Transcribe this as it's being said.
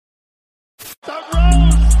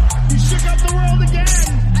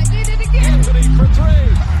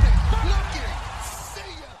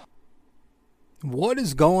What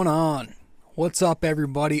is going on? What's up,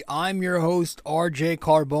 everybody? I'm your host, RJ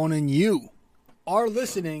Carbone, and you are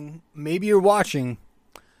listening, maybe you're watching,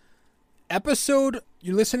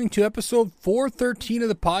 you're listening to episode 413 of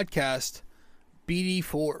the podcast,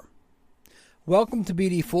 BD4. Welcome to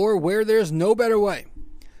BD4, where there's no better way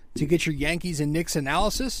to get your Yankees and Knicks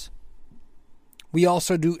analysis. We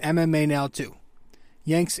also do MMA now, too.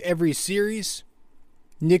 Yanks every series,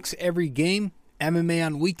 Knicks every game, MMA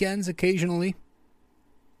on weekends occasionally.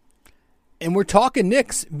 And we're talking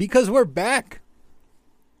Knicks because we're back.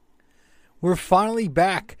 We're finally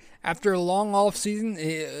back after a long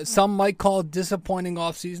offseason. Some might call it disappointing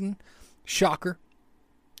offseason. Shocker.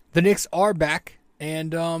 The Knicks are back,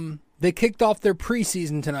 and they kicked off their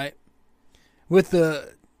preseason tonight with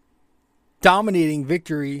the dominating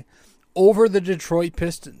victory over the Detroit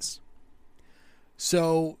Pistons.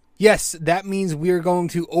 So, yes, that means we're going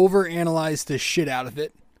to overanalyze the shit out of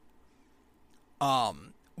it.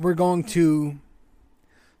 We're going to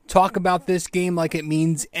talk about this game like it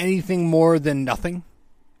means anything more than nothing,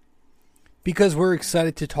 because we're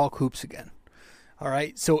excited to talk hoops again. All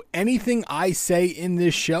right, so anything I say in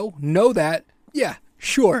this show, know that, yeah,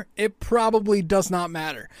 sure, it probably does not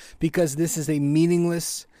matter, because this is a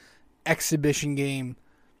meaningless exhibition game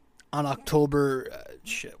on October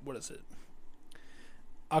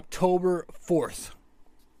 4th,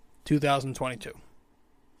 2022.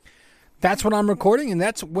 That's when I'm recording, and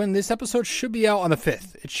that's when this episode should be out on the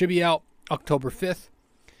 5th. It should be out October 5th.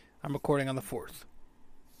 I'm recording on the 4th.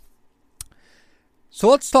 So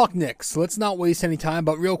let's talk Knicks. Let's not waste any time,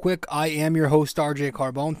 but real quick, I am your host, RJ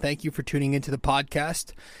Carbone. Thank you for tuning into the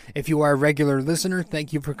podcast. If you are a regular listener,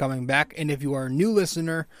 thank you for coming back. And if you are a new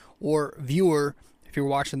listener or viewer, if you're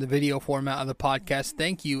watching the video format of the podcast,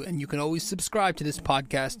 thank you. And you can always subscribe to this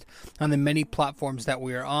podcast on the many platforms that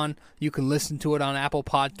we are on. You can listen to it on Apple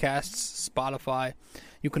Podcasts, Spotify.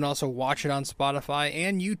 You can also watch it on Spotify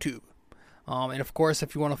and YouTube. And of course,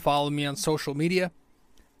 if you want to follow me on social media,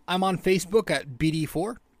 I'm on Facebook at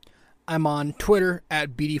BD4. I'm on Twitter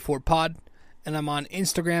at BD4Pod. And I'm on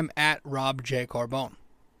Instagram at Rob J. Carbone.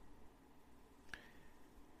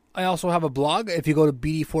 I also have a blog. If you go to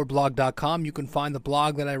bd4blog.com, you can find the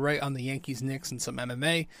blog that I write on the Yankees, Knicks, and some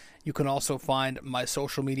MMA. You can also find my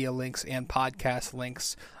social media links and podcast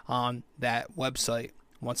links on that website.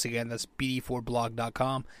 Once again, that's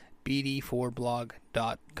bd4blog.com,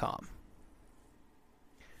 bd4blog.com.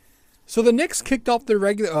 So the Knicks kicked off their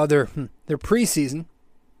preseason.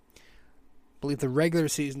 I believe the regular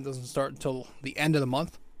season doesn't start until the end of the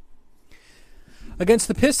month, against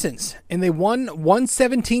the Pistons, and they won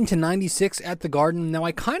 117-96 at the Garden. Now,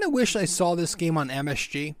 I kind of wish I saw this game on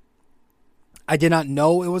MSG. I did not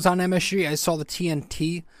know it was on MSG. I saw the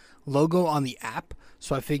TNT logo on the app,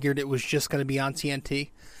 so I figured it was just going to be on TNT.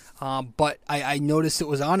 But I noticed it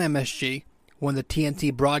was on MSG when the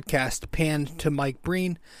TNT broadcast panned to Mike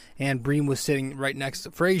Breen, and Breen was sitting right next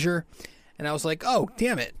to Frazier, and I was like, oh,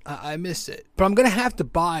 damn it, I missed it. But I'm going to have to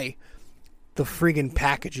buy the friggin'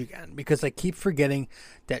 package again, because I keep forgetting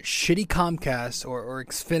that shitty Comcast or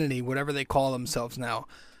Xfinity, whatever they call themselves now,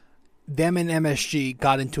 them and MSG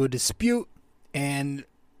got into a dispute, and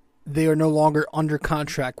they are no longer under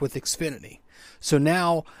contract with Xfinity. So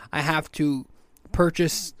now I have to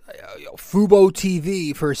purchase Fubo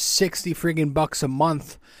TV for 60 friggin' bucks a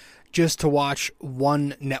month just to watch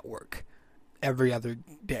one network every other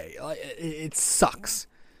day. It sucks.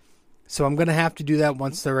 So I'm going to have to do that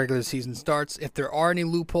once the regular season starts. If there are any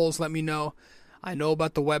loopholes, let me know. I know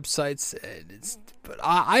about the websites, but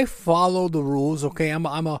I follow the rules, okay? I'm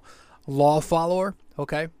a law follower,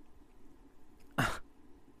 okay?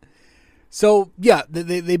 So, yeah,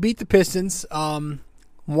 they beat the Pistons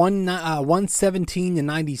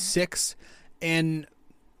 117-96, and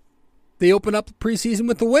they open up the preseason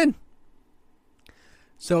with the win.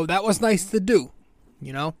 So that was nice to do,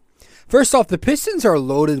 you know? First off, the Pistons are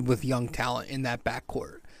loaded with young talent in that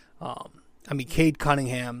backcourt. Cade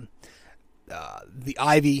Cunningham, the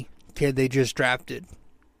Ivy kid they just drafted,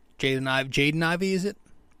 Jaden Ivey, is it?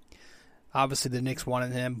 Obviously, the Knicks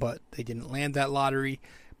wanted him, but they didn't land that lottery.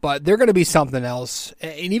 But they're going to be something else.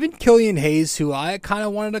 And even Killian Hayes, who I kind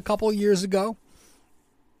of wanted a couple of years ago,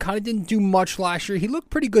 kind of didn't do much last year. He looked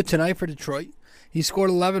pretty good tonight for Detroit. He scored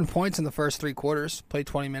 11 points in the first three quarters, played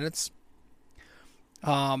 20 minutes.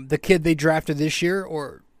 The kid they drafted this year,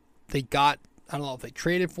 or they got, I don't know if they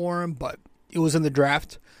traded for him, but it was in the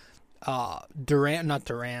draft. Duran, I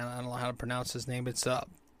don't know how to pronounce his name. It's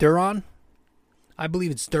Duran. I believe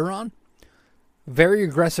it's Duran. Very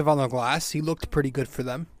aggressive on the glass. He looked pretty good for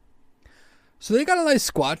them. So they got a nice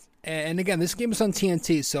squad. And again, this game is on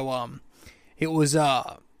TNT, so it was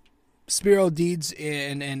Spiro Deeds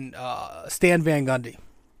and Stan Van Gundy.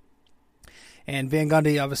 And Van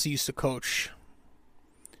Gundy obviously used to coach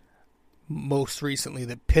most recently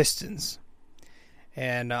the Pistons.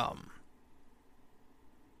 And I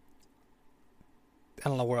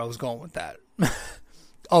don't know where I was going with that.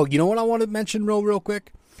 Oh, you know what I want to mention real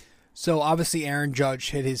quick? So obviously Aaron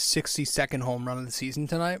Judge hit his 62nd home run of the season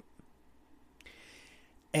tonight.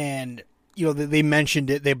 And, you know, they mentioned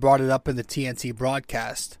it. They brought it up in the TNT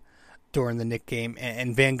broadcast during the Knick game.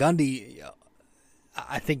 And Van Gundy,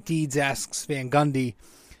 I think Deeds asks Van Gundy,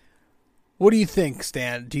 what do you think,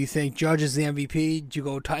 Stan? Do you think Judge is the MVP? Do you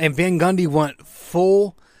go Ohtani? And Van Gundy went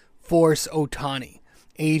full force Ohtani.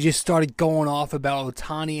 And he just started going off about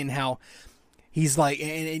Ohtani and how he's like,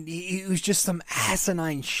 and he was just some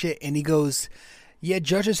asinine shit. And he goes, yeah,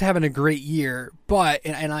 Judge is having a great year, but,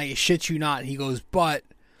 and I shit you not, he goes, but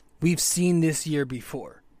we've seen this year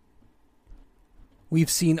before. We've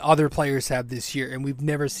seen other players have this year, and we've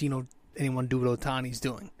never seen anyone do what Ohtani's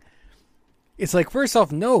doing. It's like, first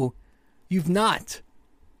off, no, you've not.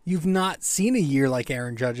 You've not seen a year like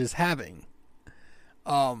Aaron Judge is having.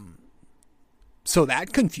 So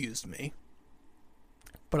that confused me.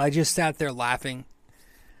 But I just sat there laughing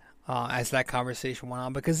as that conversation went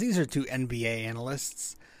on, because these are two NBA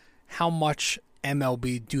analysts. How much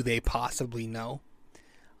MLB do they possibly know?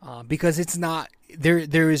 Because it's not,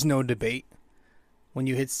 there is no debate. When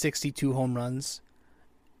you hit 62 home runs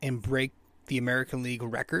and break the American League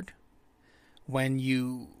record, when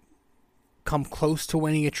you come close to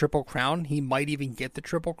winning a Triple Crown, he might even get the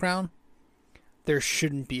Triple Crown, there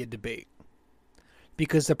shouldn't be a debate.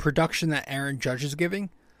 Because the production that Aaron Judge is giving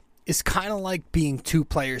is kind of like being two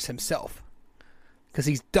players himself. Because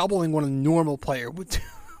he's doubling what a normal player would do.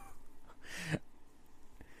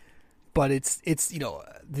 But it's you know,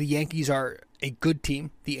 the Yankees are a good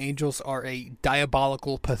team. The Angels are a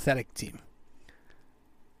diabolical, pathetic team.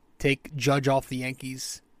 Take Judge off the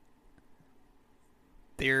Yankees,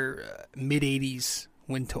 their mid-80s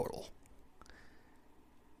win total.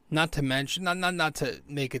 Not to mention, not to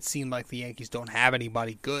make it seem like the Yankees don't have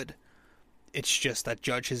anybody good. It's just that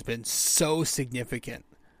Judge has been so significant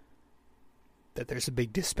that there's a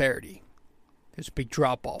big disparity. There's a big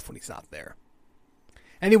drop-off when he's not there.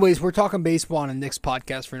 Anyways, we're talking baseball on a Knicks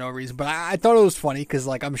podcast for no reason, but I thought it was funny because,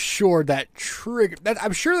 like, I'm sure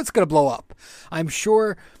I'm sure that's gonna blow up. I'm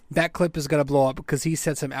sure that clip is gonna blow up because he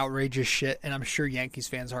said some outrageous shit, and I'm sure Yankees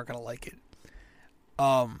fans aren't gonna like it.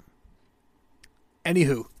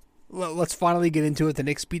 Anywho, let's finally get into it. The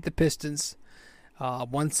Knicks beat the Pistons,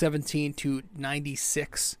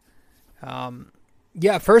 117-96.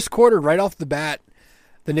 Yeah, first quarter right off the bat,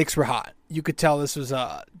 the Knicks were hot. You could tell this was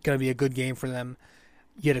gonna be a good game for them.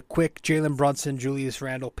 You had a quick Jalen Brunson, Julius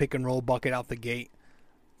Randle pick and roll bucket out the gate.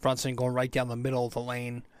 Brunson going right down the middle of the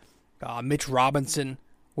lane. Mitch Robinson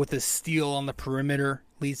with a steal on the perimeter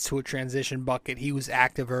leads to a transition bucket. He was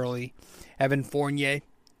active early. Evan Fournier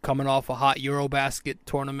coming off a hot Eurobasket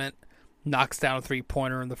tournament knocks down a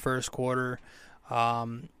three-pointer in the first quarter.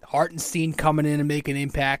 Hartenstein coming in and making an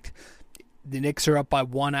impact. The Knicks are up by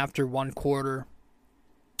one after one quarter.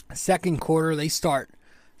 Second quarter, they start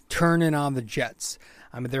turning on the Jets.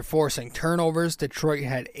 I mean, they're forcing turnovers. Detroit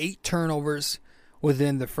had 8 turnovers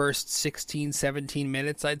within the first 16, 17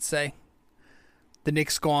 minutes, I'd say. The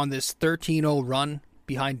Knicks go on this 13-0 run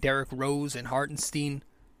behind Derrick Rose and Hartenstein,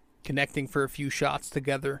 connecting for a few shots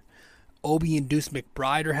together. Obi and Deuce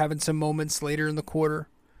McBride are having some moments later in the quarter.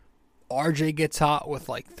 RJ gets hot with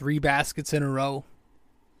like 3 baskets in a row.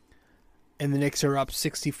 And the Knicks are up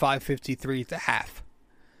 65-53 at the half.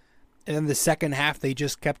 And then the second half, they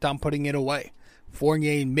just kept on putting it away.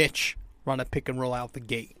 Fournier and Mitch run a pick and roll out the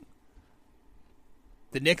gate.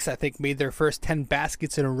 The Knicks, I think, made their first 10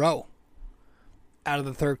 baskets in a row out of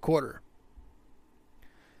the third quarter.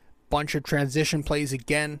 Bunch of transition plays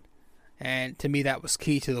again. And to me, that was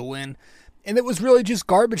key to the win. And it was really just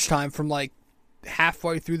garbage time from like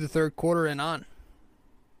halfway through the third quarter and on.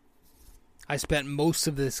 I spent most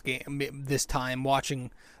of this time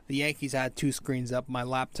watching the Yankees. I had 2 screens up, my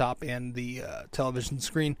laptop and the television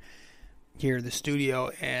screen here in the studio,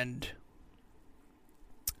 and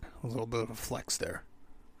a little bit of a flex there.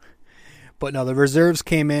 But no, the reserves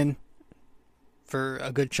came in for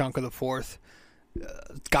a good chunk of the fourth.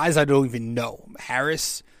 Guys I don't even know.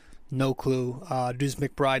 Harris, no clue. Deuce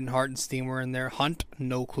McBride and Hartenstein were in there. Hunt,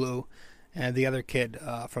 no clue. And the other kid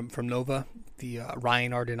from Nova, the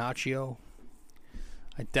Ryan Ardinaccio.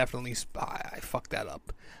 I fucked that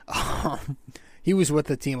up. He was with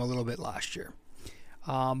the team a little bit last year.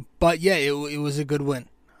 But yeah, it was a good win.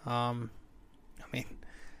 I mean,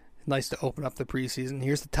 nice to open up the preseason.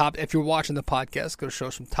 Here's the top. If you're watching the podcast, go show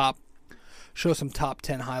some top show some top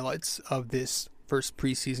 10 highlights of this first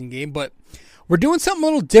preseason game. But we're doing something a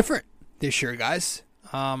little different this year, guys.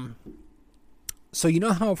 So you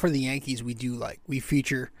know how for the Yankees we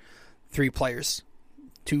feature 3 players,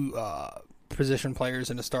 2 position players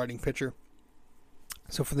and a starting pitcher.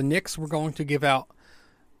 So for the Knicks, we're going to give out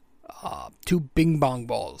 2 Bing Bong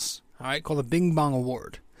balls, all right, called the Bing Bong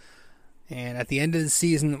Award. And at the end of the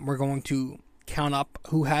season, we're going to count up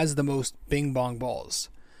who has the most Bing Bong balls.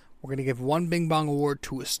 We're going to give 1 Bing Bong Award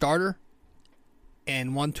to a starter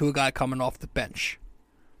and 1 to a guy coming off the bench.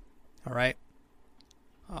 All right.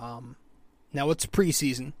 Now it's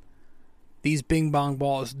preseason. These Bing Bong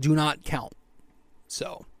balls do not count.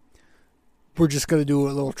 So we're just going to do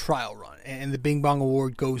a little trial run. And the Bing Bong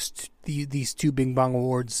Award goes to these 2 Bing Bong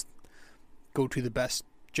Awards go to the best,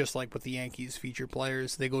 just like with the Yankees feature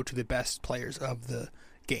players. They go to the best players of the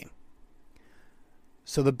game.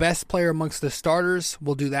 So the best player amongst the starters,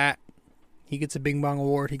 we'll do that. He gets a Bing Bong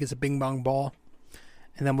Award. He gets a Bing Bong ball.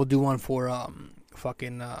 And then we'll do one for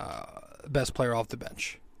best player off the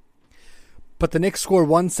bench. But the Knicks score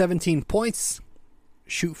 117 points,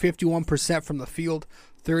 shoot 51% from the field,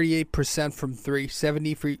 38% from 3,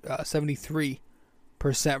 73%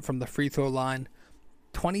 from the free throw line,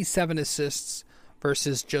 27 assists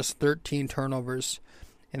versus just 13 turnovers,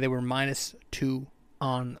 and they were -2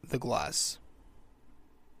 on the glass.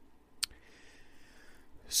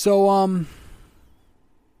 So,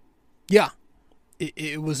 yeah,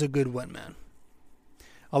 it was a good win, man.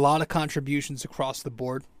 A lot of contributions across the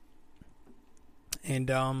board.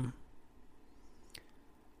 And,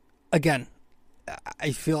 again,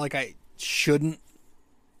 I feel like I shouldn't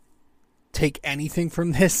take anything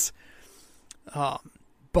from this.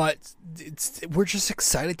 But we're just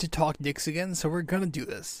excited to talk Knicks again, so we're going to do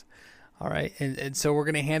this. All right, and so we're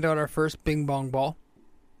going to hand out our first Bing Bong ball.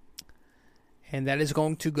 And that is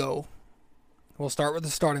going to go, we'll start with the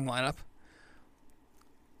starting lineup.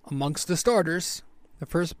 Amongst the starters, the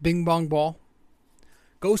first Bing Bong ball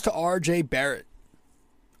goes to R.J. Barrett.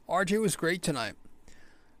 R.J. was great tonight.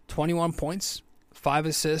 21 points, 5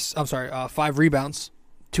 rebounds,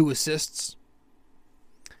 2 assists,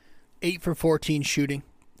 8 for 14 shooting,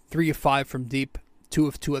 3 of 5 from deep, 2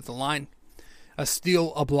 of 2 at the line, a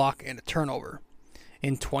steal, a block, and a turnover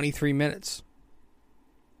in 23 minutes.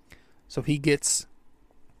 So he gets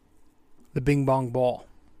the Bing Bong ball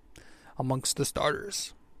amongst the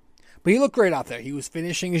starters. But he looked great out there. He was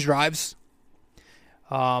finishing his drives.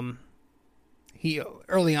 He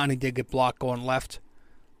early on he did get blocked going left.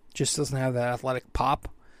 Just doesn't have that athletic pop.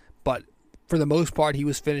 But for the most part, he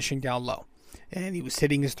was finishing down low. And he was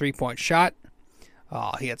hitting his 3-point shot.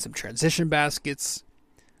 He had some transition baskets.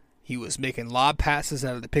 He was making lob passes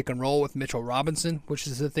out of the pick and roll with Mitchell Robinson, which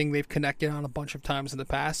is the thing they've connected on a bunch of times in the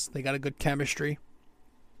past. They got a good chemistry.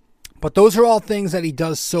 But those are all things that he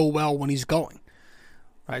does so well when he's going.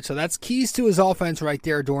 Right, so that's keys to his offense right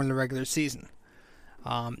there during the regular season.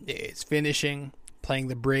 It's finishing, playing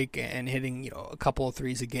the break, and hitting a couple of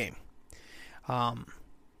threes a game. But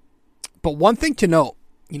one thing to note,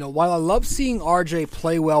 while I love seeing RJ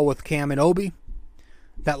play well with Cam and Obi,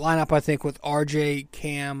 that lineup I think with RJ,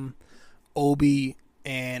 Cam, Obi,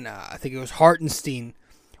 and I think it was Hartenstein,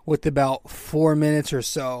 with about 4 minutes or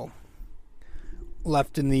so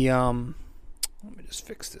left in the let me just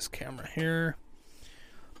fix this camera here.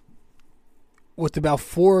 With about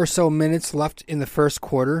 4 or so minutes left in the first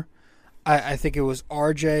quarter, I think it was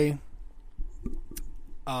RJ.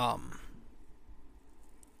 Let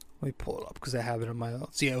me pull it up because I have it in my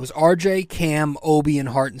notes. Yeah, it was RJ, Cam, Obi, and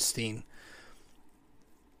Hartenstein.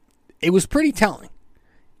 It was pretty telling.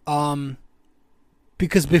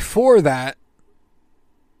 Because before that,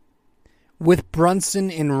 with Brunson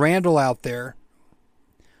and Randall out there,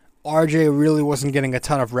 RJ really wasn't getting a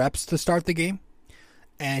ton of reps to start the game.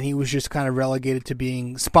 And he was just kind of relegated to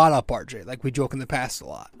being spot-up RJ, like we joke in the past a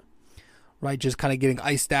lot. Right, just kind of getting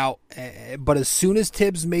iced out. But as soon as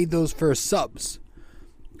Tibbs made those first subs,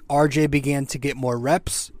 RJ began to get more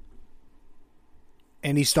reps,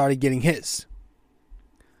 and he started getting his.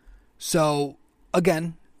 So,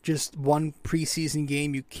 again, just one preseason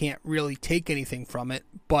game, you can't really take anything from it,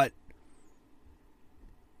 but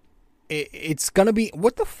it's going to be...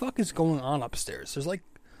 What the fuck is going on upstairs? It's like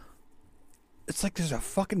there's a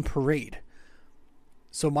fucking parade.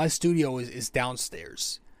 So my studio is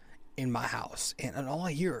downstairs in my house, and all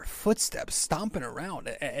I hear are footsteps stomping around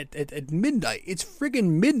at midnight. It's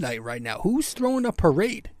friggin' midnight right now. Who's throwing a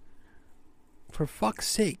parade? For fuck's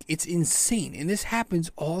sake, it's insane, and this happens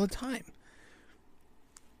all the time.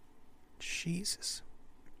 Jesus.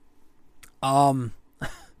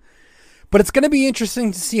 But it's going to be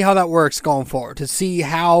interesting to see how that works going forward, to see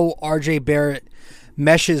how R.J. Barrett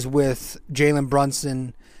meshes with Jalen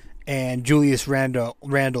Brunson and Julius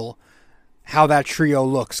Randle, how that trio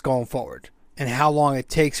looks going forward, and how long it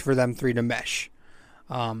takes for them three to mesh.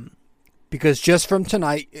 Because just from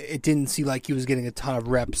tonight, it didn't seem like he was getting a ton of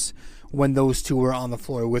reps when those two were on the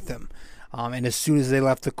floor with him. And as soon as they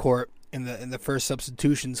left the court and the first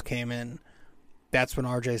substitutions came in, that's when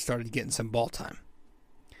RJ started getting some ball time.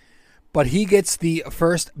 But he gets the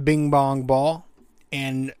first Bing Bong ball,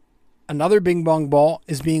 and another Bing Bong ball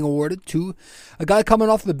is being awarded to a guy coming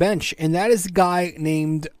off the bench, and that is a guy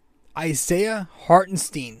named Isaiah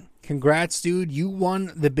Hartenstein. Congrats, dude. You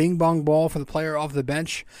won the Bing Bong ball for the player off the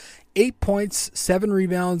bench. 8 points, 7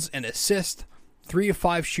 rebounds, an assist, 3 of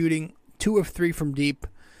 5 shooting, 2 of 3 from deep,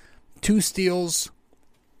 2 steals.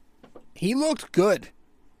 He looked good.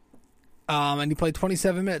 And he played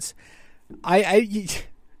 27 minutes.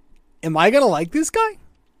 Am I going to like this guy?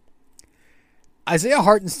 Isaiah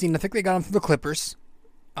Hartenstein, I think they got him from the Clippers.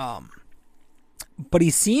 But he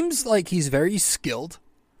seems like he's very skilled.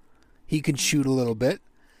 He can shoot a little bit.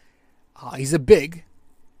 He's a big.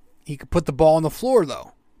 He could put the ball on the floor,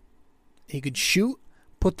 though. He could shoot,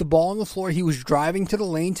 put the ball on the floor. He was driving to the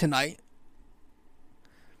lane tonight.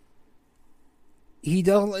 He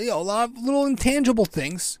does a lot of little intangible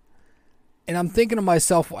things. And I'm thinking to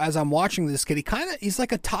myself as I'm watching this kid, he's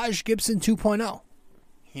like a Taj Gibson 2.0.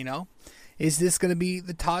 You know? Is this going to be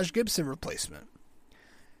the Taj Gibson replacement?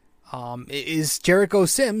 Is Jericho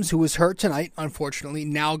Sims, who was hurt tonight, unfortunately,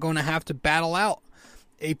 now going to have to battle out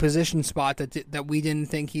a position spot that we didn't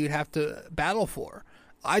think he would have to battle for?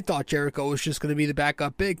 I thought Jericho was just going to be the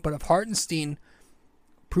backup big, but if Hartenstein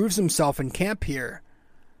proves himself in camp here,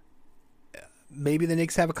 maybe the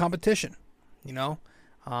Knicks have a competition, you know?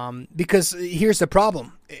 Because here's the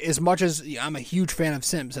problem. As much as I'm a huge fan of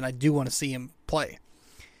Sims and I do want to see him play,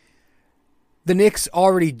 the Knicks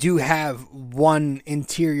already do have one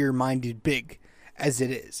interior-minded big as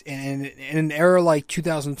it is. And in an era like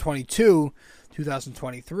 2022,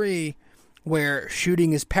 2023, where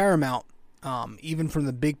shooting is paramount, even from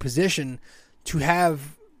the big position, to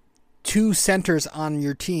have two centers on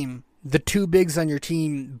your team, the two bigs on your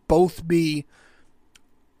team, both be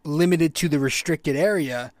limited to the restricted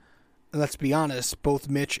area, let's be honest, both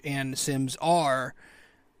Mitch and Sims are,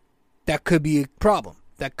 that could be a problem.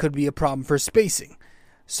 That could be a problem for spacing.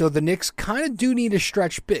 So the Knicks kind of do need a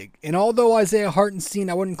stretch big. And although Isaiah Hartenstein,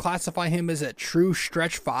 I wouldn't classify him as a true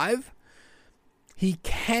stretch 5, he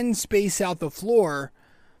can space out the floor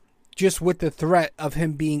just with the threat of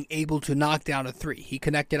him being able to knock down a 3. He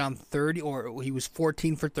connected on 30, or he was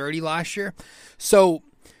 14 for 30 last year. So,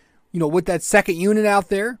 you know, with that second unit out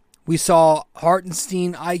there, we saw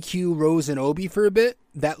Hartenstein, IQ, Rose, and Obi for a bit.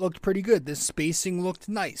 That looked pretty good. The spacing looked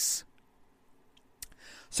nice.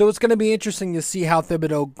 So it's going to be interesting to see how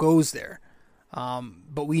Thibodeau goes there.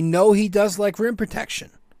 But we know he does like rim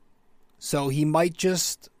protection. So he might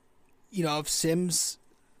just, you know, if Sims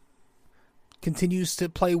continues to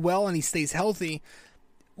play well and he stays healthy,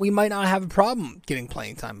 we might not have a problem getting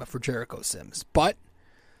playing time for Jericho Sims. But,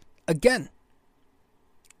 again,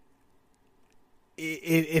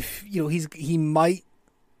 if you know he might,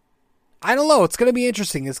 I don't know. It's going to be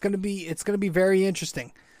interesting. It's going to be very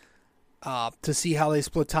interesting to see how they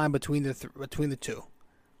split time between the two,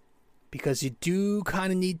 because you do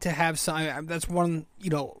kind of need to have some. That's one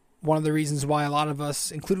of the reasons why a lot of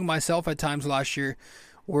us, including myself at times last year,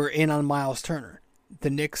 were in on Miles Turner.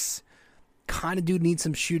 The Knicks kind of do need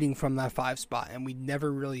some shooting from that 5 spot, and we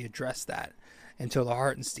never really addressed that until the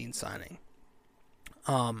Hartenstein signing.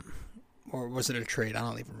 Or was it a trade? I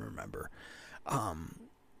don't even remember.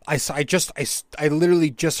 I literally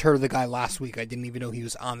just heard of the guy last week. I didn't even know he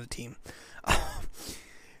was on the team.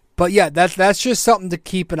 But yeah, that's just something to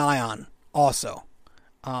keep an eye on also,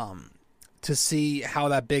 to see how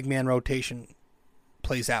that big man rotation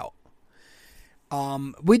plays out.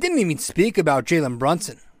 We didn't even speak about Jalen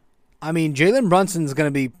Brunson. I mean, Jalen Brunson's going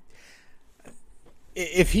to be,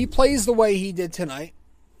 if he plays the way he did tonight,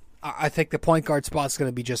 I think the point guard spot's going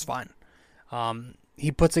to be just fine.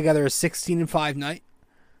 He put together a 16-5 night,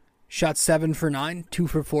 shot 7 for 9, 2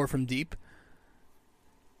 for 4 from deep.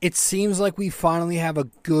 It seems like we finally have a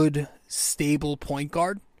good, stable point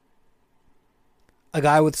guard. A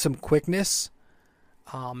guy with some quickness.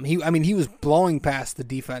 He was blowing past the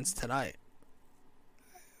defense tonight.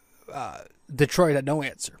 Detroit had no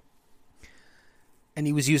answer. And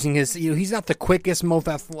he was using his, he's not the quickest,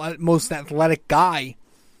 most athletic guy,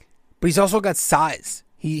 but he's also got size.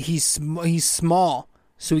 He's small,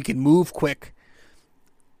 so he can move quick.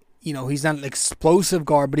 He's not an explosive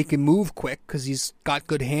guard, but he can move quick because he's got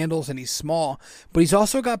good handles and he's small. But he's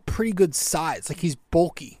also got pretty good size. Like, he's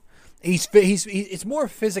bulky. It's more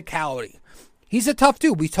physicality. He's a tough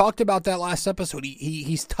dude. We talked about that last episode.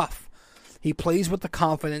 He's tough. He plays with the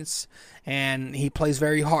confidence, and he plays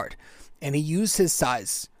very hard. And he used his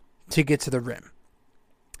size to get to the rim.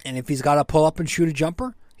 And if he's got to pull up and shoot a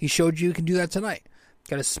jumper, he showed you he can do that tonight.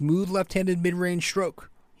 Got a smooth left-handed mid-range stroke.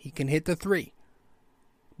 He can hit the three.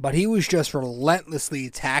 But he was just relentlessly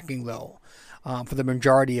attacking, though, for the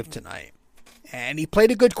majority of tonight. And he played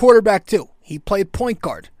a good quarterback, too. He played point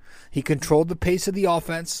guard. He controlled the pace of the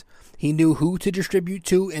offense. He knew who to distribute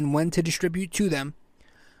to and when to distribute to them.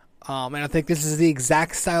 And I think this is the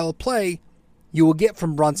exact style of play you will get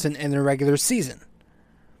from Brunson in the regular season.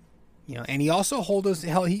 And he also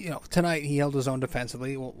tonight he held his own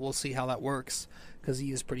defensively. We'll see how that works because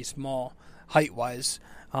he is pretty small height-wise.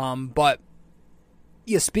 But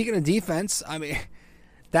yeah, speaking of defense, I mean,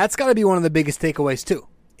 that's got to be one of the biggest takeaways too.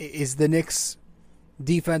 Is the Knicks'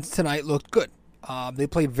 defense tonight looked good? They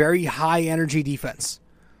played very high energy defense.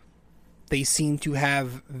 They seem to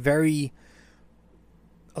have a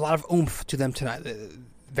lot of oomph to them tonight.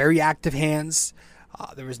 Very active hands.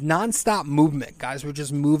 There was nonstop movement. Guys were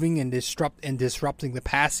just moving and disrupting the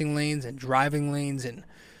passing lanes and driving lanes and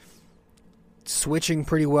switching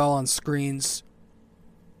pretty well on screens.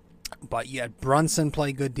 But yet Brunson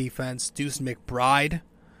played good defense. Deuce McBride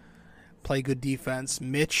played good defense.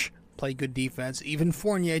 Mitch played good defense. Even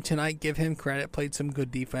Fournier tonight, give him credit, played some good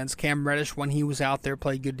defense. Cam Reddish, when he was out there,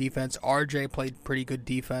 played good defense. RJ played pretty good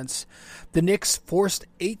defense. The Knicks forced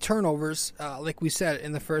 8 turnovers, like we said,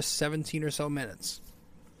 in the first 17 or so minutes.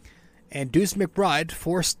 And Deuce McBride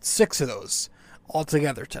forced 6 of those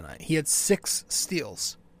altogether tonight. He had 6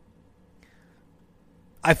 steals.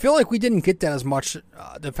 I feel like we didn't get that as much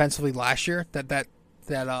defensively last year, that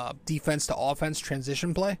defense to offense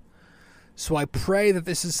transition play. So I pray that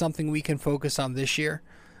this is something we can focus on this year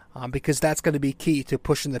because that's going to be key to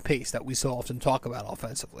pushing the pace that we so often talk about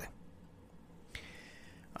offensively.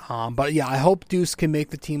 But yeah, I hope Deuce can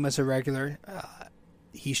make the team as a regular.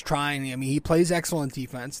 He's trying. I mean, he plays excellent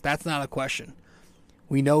defense. That's not a question.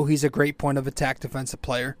 We know he's a great point of attack defensive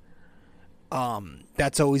player.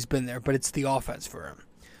 That's always been there, but it's the offense for him.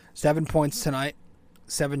 7 points tonight,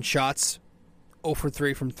 7 shots, 0 for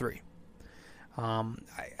 3 from 3.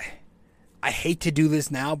 I hate to do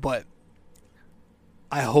this now, but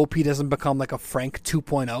I hope he doesn't become like a Frank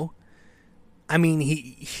 2.0. I mean,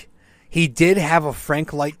 he did have a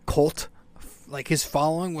Frank-like cult. Like, his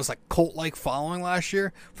following was like cult-like following last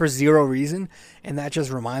year for zero reason, and that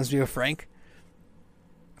just reminds me of Frank.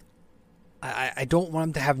 I don't want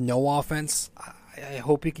him to have no offense. I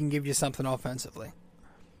hope he can give you something offensively.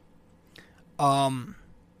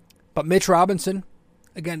 But Mitch Robinson,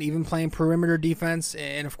 again, even playing perimeter defense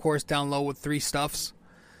and, of course, down low with 3 stuffs,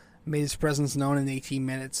 made his presence known in 18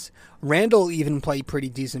 minutes. Randall even played pretty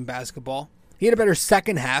decent basketball. He had a better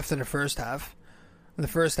second half than the first half. In the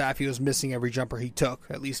first half, he was missing every jumper he took,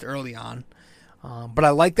 at least early on. But I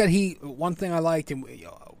like that one thing I liked, and we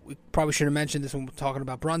probably should have mentioned this when we're talking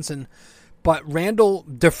about Brunson, but Randall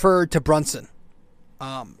deferred to Brunson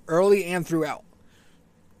early and throughout.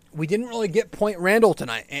 We didn't really get point Randall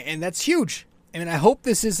tonight, and that's huge. I mean, I hope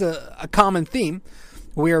this is a common theme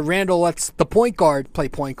where Randall lets the point guard play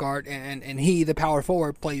point guard and he, the power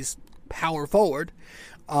forward, plays power forward.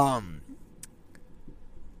 But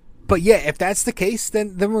yeah, if that's the case,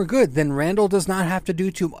 then we're good. Then Randall does not have to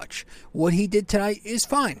do too much. What he did tonight is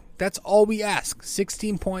fine. That's all we ask.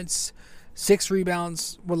 16 points, 6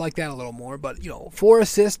 rebounds. Would like that a little more. But, 4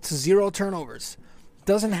 assists, 0 turnovers.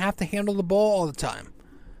 Doesn't have to handle the ball all the time.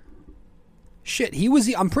 Shit,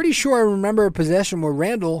 I'm pretty sure I remember a possession where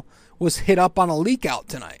Randall was hit up on a leak out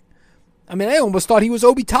tonight. I mean, I almost thought he was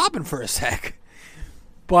Obi Toppin for a sec.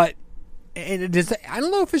 But I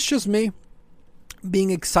don't know if it's just me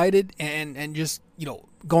being excited and just,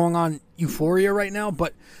 going on euphoria right now,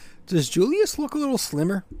 but does Julius look a little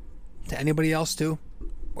slimmer to anybody else too?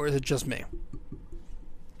 Or is it just me?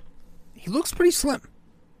 He looks pretty slim.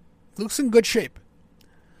 Looks in good shape.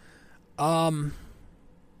 And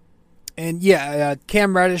yeah,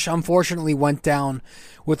 Cam Reddish unfortunately went down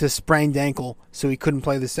with a sprained ankle, so he couldn't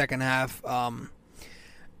play the second half. And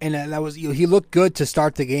that was, he looked good to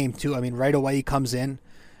start the game too. I mean, right away he comes in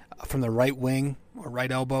from the right wing or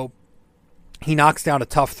right elbow. He knocks down a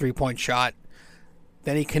tough 3-point shot.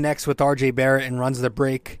 Then he connects with RJ Barrett and runs the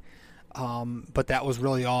break. But that was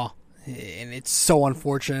really all. And it's so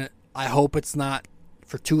unfortunate. I hope it's not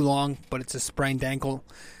for too long, but it's a sprained ankle.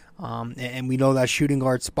 And we know that shooting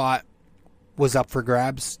guard spot was up for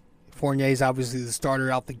grabs Fournier is obviously the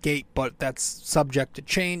starter out the gate, but that's subject to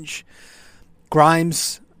change.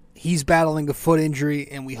 Grimes, he's battling a foot injury,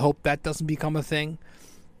 and we hope that doesn't become a thing.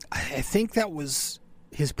 I think that was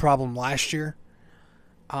his problem last year.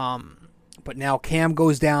 But now Cam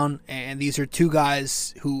goes down, and these are two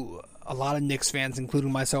guys who a lot of Knicks fans,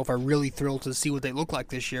 including myself, are really thrilled to see what they look like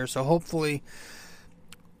this year. So hopefully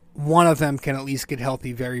one of them can at least get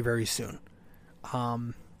healthy very, very soon.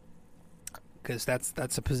 Because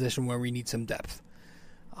that's a position where we need some depth.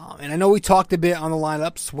 And I know we talked a bit on the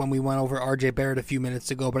lineups when we went over RJ Barrett a few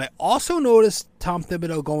minutes ago, but I also noticed Tom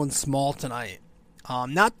Thibodeau going small tonight.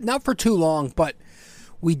 Not for too long, but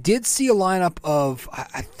we did see a lineup of,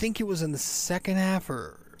 I think it was in the second half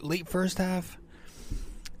or late first half.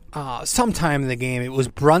 Sometime in the game, it was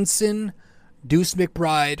Brunson, Deuce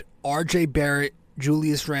McBride, RJ Barrett,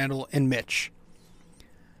 Julius Randle, and Mitch.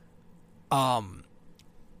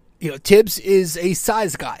 Tibbs is a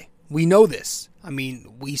size guy. We know this. I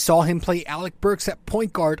mean, we saw him play Alec Burks at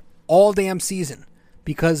point guard all damn season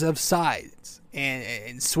because of size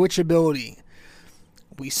and switchability.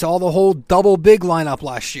 We saw the whole double big lineup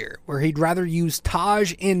last year where he'd rather use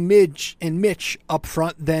Taj and Mitch up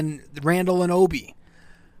front than Randle and Obi.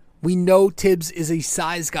 We know Tibbs is a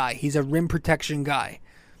size guy. He's a rim protection guy.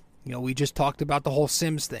 We just talked about the whole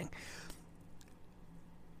Sims thing.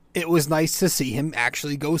 It was nice to see him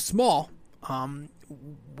actually go small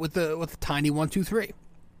with a tiny 1-2-3.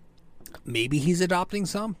 Maybe he's adopting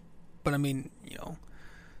some, but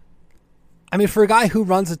for a guy who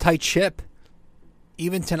runs a tight ship,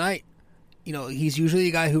 even tonight, he's usually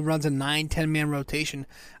a guy who runs a 9-10 man rotation.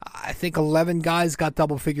 I think 11 guys got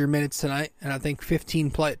double figure minutes tonight, and I think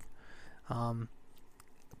 15 played.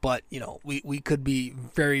 But we could be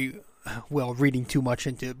very well reading too much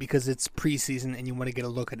into it because it's preseason and you want to get a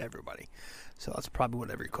look at everybody. So that's probably what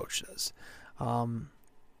every coach does. I'm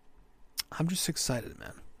just excited,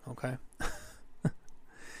 man. Okay.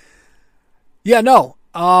 Yeah, no.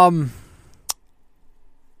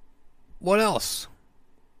 What else?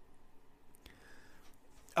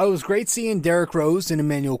 It was great seeing Derrick Rose and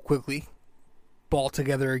Emmanuel Quickley ball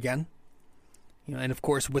together again. And of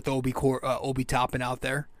course with Obi Toppin out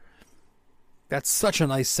there. That's such a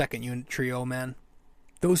nice second unit trio, man.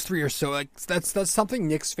 Those three are so that's something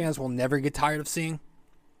Knicks fans will never get tired of seeing.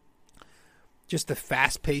 Just the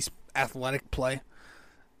fast-paced, athletic play.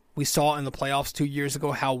 We saw in the playoffs 2 years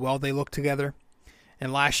ago how well they looked together.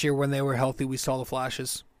 And last year when they were healthy, we saw the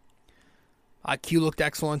flashes. Q looked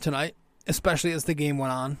excellent tonight, especially as the game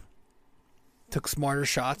went on. Took smarter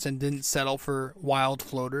shots and didn't settle for wild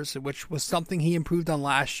floaters, which was something he improved on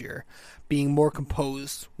last year, being more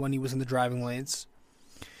composed when he was in the driving lanes.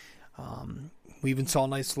 We even saw a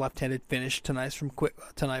nice left-handed finish tonight from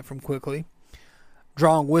Quickley.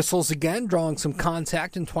 Drawing whistles again, drawing some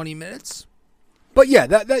contact in 20 minutes. But yeah,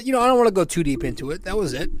 that I don't want to go too deep into it. That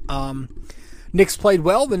was it. Knicks played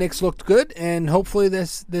well. The Knicks looked good, and hopefully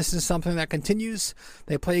this is something that continues.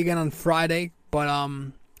 They play again on Friday, but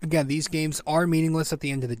again, these games are meaningless at the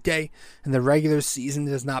end of the day, and the regular season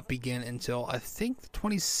does not begin until, I think, the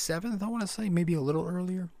 27th, I want to say, maybe a little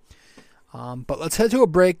earlier. But let's head to a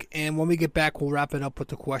break, and when we get back, we'll wrap it up with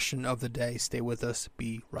the question of the day. Stay with us.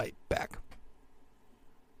 Be right back.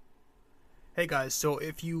 Hey, guys. So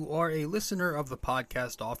if you are a listener of the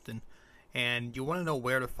podcast often, and you want to know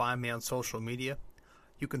where to find me on social media,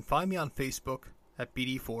 you can find me on Facebook at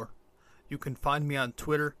BD4. You can find me on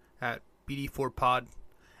Twitter at BD4Pod.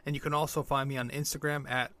 And you can also find me on Instagram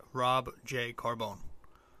at Rob J. Carbone.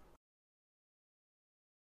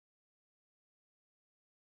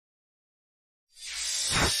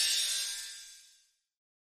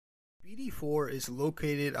 BD4 is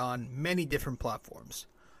located on many different platforms.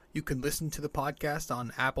 You can listen to the podcast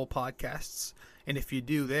on Apple Podcasts, and if you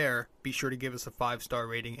do there, be sure to give us a 5-star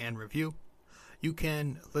rating and review. You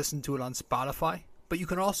can listen to it on Spotify, but you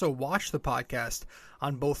can also watch the podcast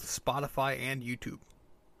on both Spotify and YouTube.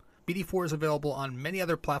 BD4 is available on many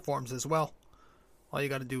other platforms as well. All you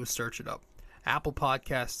got to do is search it up. Apple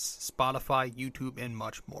Podcasts, Spotify, YouTube, and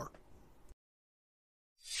much more.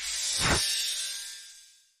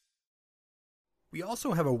 We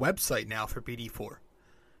also have a website now for BD4.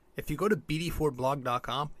 If you go to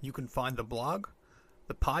bd4blog.com, you can find the blog,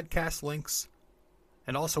 the podcast links,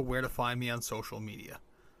 and also where to find me on social media.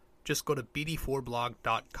 Just go to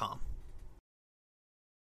bd4blog.com.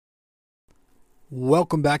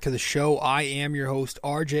 Welcome back to the show. I am your host,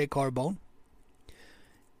 RJ Carbone.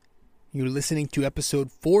 You're listening to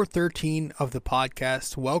episode 413 of the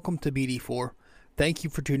podcast. Welcome to BD4. Thank you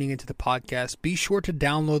for tuning into the podcast. Be sure to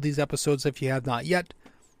download these episodes if you have not yet.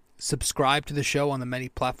 subscribe to the show on the many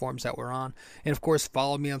platforms that we're on. And, of course,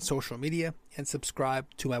 follow me on social media and subscribe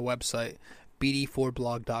to my website,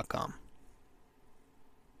 bd4blog.com.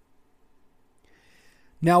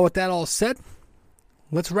 Now, with that all said,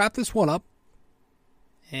 let's wrap this one up.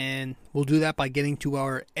 And we'll do that by getting to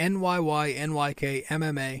our NYY, NYK,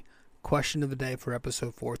 MMA question of the day for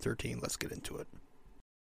episode 413. Let's get into it.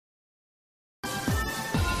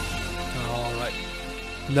 All right.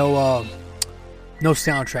 No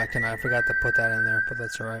soundtrack tonight. I forgot to put that in there, but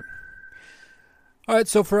that's all right. All right,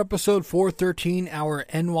 so for episode 413, our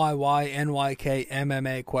NYY, NYK,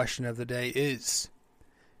 MMA question of the day is,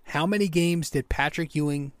 how many games did Patrick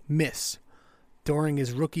Ewing miss during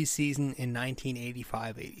his rookie season in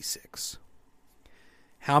 1985-86?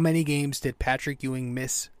 How many games did Patrick Ewing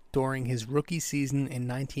miss during his rookie season in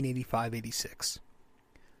 1985-86?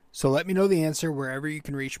 So let me know the answer wherever you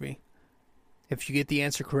can reach me. If you get the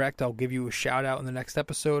answer correct, I'll give you a shout out in the next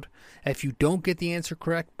episode. If you don't get the answer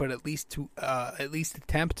correct, but at least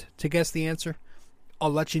attempt to guess the answer,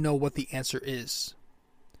 I'll let you know what the answer is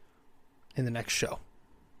in the next show.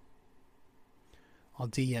 I'll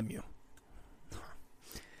DM you.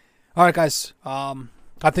 All right, guys. I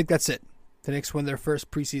think that's it. The Knicks win their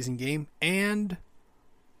first preseason game, and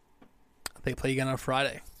they play again on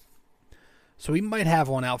Friday. So we might have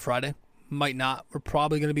one out Friday. Might not. We're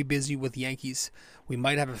probably going to be busy with Yankees. We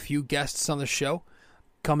might have a few guests on the show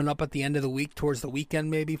coming up at the end of the week, towards the weekend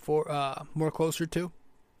maybe, for more closer to,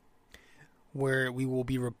 where we will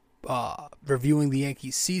be reviewing the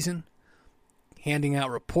Yankees season, handing out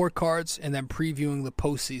report cards, and then previewing the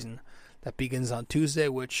postseason that begins on Tuesday,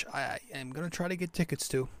 which I am going to try to get tickets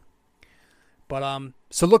to. But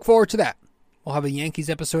so look forward to that. We'll have a Yankees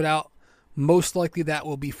episode out. Most likely that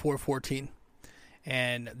will be 414.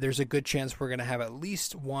 And there's a good chance we're going to have at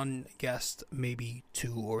least one guest, maybe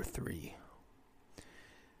 2 or 3.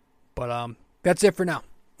 But that's it for now.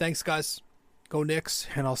 Thanks, guys. Go Knicks,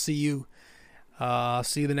 and I'll see you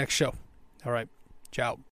the next show. All right.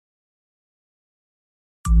 Ciao.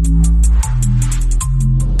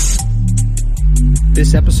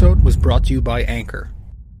 This episode was brought to you by Anchor.